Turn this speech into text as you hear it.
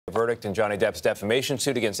Verdict in Johnny Depp's defamation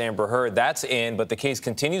suit against Amber Heard, that's in, but the case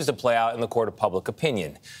continues to play out in the court of public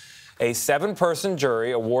opinion. A 7-person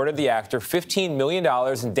jury awarded the actor $15 million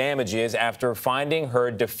in damages after finding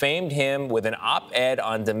Heard defamed him with an op-ed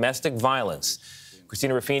on domestic violence.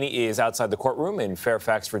 Christina Ruffini is outside the courtroom in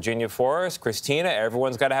Fairfax, Virginia for us. Christina,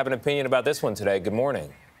 everyone's got to have an opinion about this one today. Good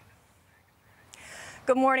morning.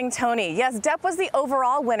 Good morning, Tony. Yes, Depp was the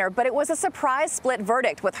overall winner, but it was a surprise split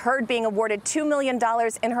verdict, with Heard being awarded $2 million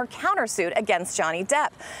in her countersuit against Johnny Depp.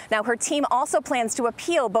 Now, her team also plans to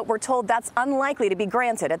appeal, but we're told that's unlikely to be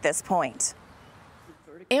granted at this point.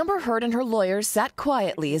 Amber Heard and her lawyers sat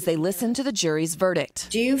quietly as they listened to the jury's verdict.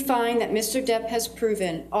 Do you find that Mr. Depp has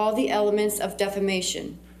proven all the elements of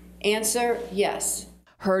defamation? Answer, yes.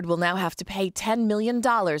 Heard will now have to pay $10 million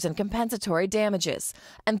in compensatory damages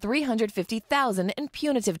and $350,000 in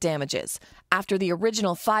punitive damages after the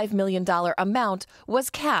original $5 million amount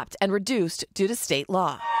was capped and reduced due to state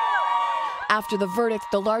law. After the verdict,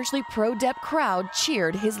 the largely pro-Depp crowd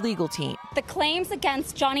cheered his legal team. The claims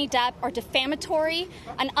against Johnny Depp are defamatory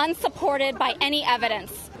and unsupported by any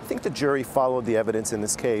evidence. I think the jury followed the evidence in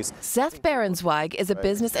this case. Seth Behrensweig is a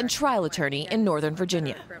business and trial attorney in Northern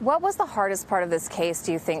Virginia. What was the hardest part of this case,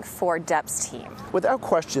 do you think, for Depp's team? Without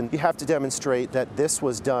question, you have to demonstrate that this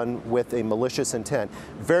was done with a malicious intent.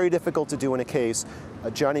 Very difficult to do in a case.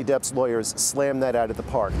 Johnny Depp's lawyers slammed that out of the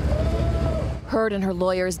park. Heard and her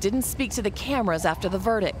lawyers didn't speak to the cameras after the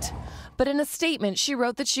verdict. But in a statement, she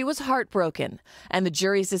wrote that she was heartbroken. And the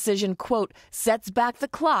jury's decision, quote, sets back the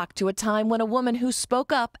clock to a time when a woman who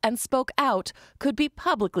spoke up and spoke out could be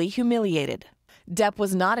publicly humiliated. Depp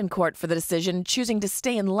was not in court for the decision, choosing to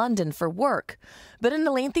stay in London for work. But in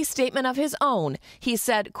a lengthy statement of his own, he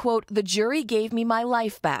said, quote, the jury gave me my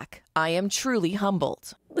life back. I am truly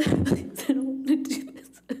humbled. I don't want to do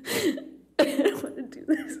this. I don't want to do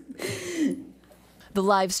this. The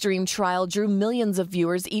live stream trial drew millions of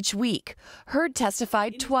viewers each week. Heard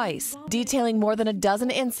testified twice, detailing more than a dozen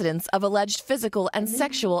incidents of alleged physical and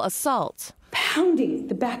sexual assault. Pounding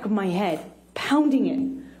the back of my head, pounding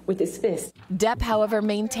it with his fist. Depp, however,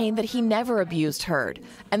 maintained that he never abused Heard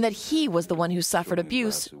and that he was the one who suffered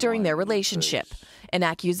abuse during their relationship, an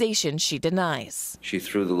accusation she denies. She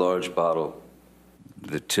threw the large bottle.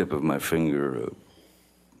 The tip of my finger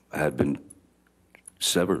had been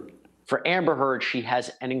severed. For Amber Heard, she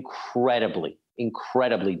has an incredibly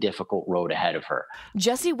difficult road ahead of her.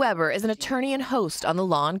 Jesse Weber is an attorney and host on the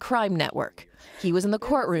Law and Crime Network. He was in the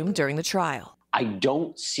courtroom during the trial. I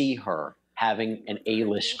don't see her having an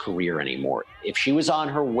A-list career anymore. If she was on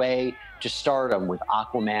her way to stardom with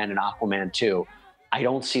Aquaman and Aquaman 2, I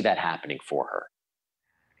don't see that happening for her.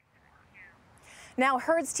 Now,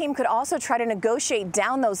 Heard's team could also try to negotiate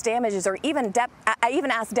down those damages or even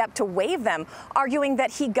ask Depp to waive them, arguing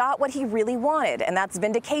that he got what he really wanted, and that's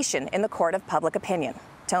vindication in the court of public opinion.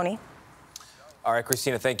 Tony? All right,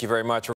 Christina, thank you very much.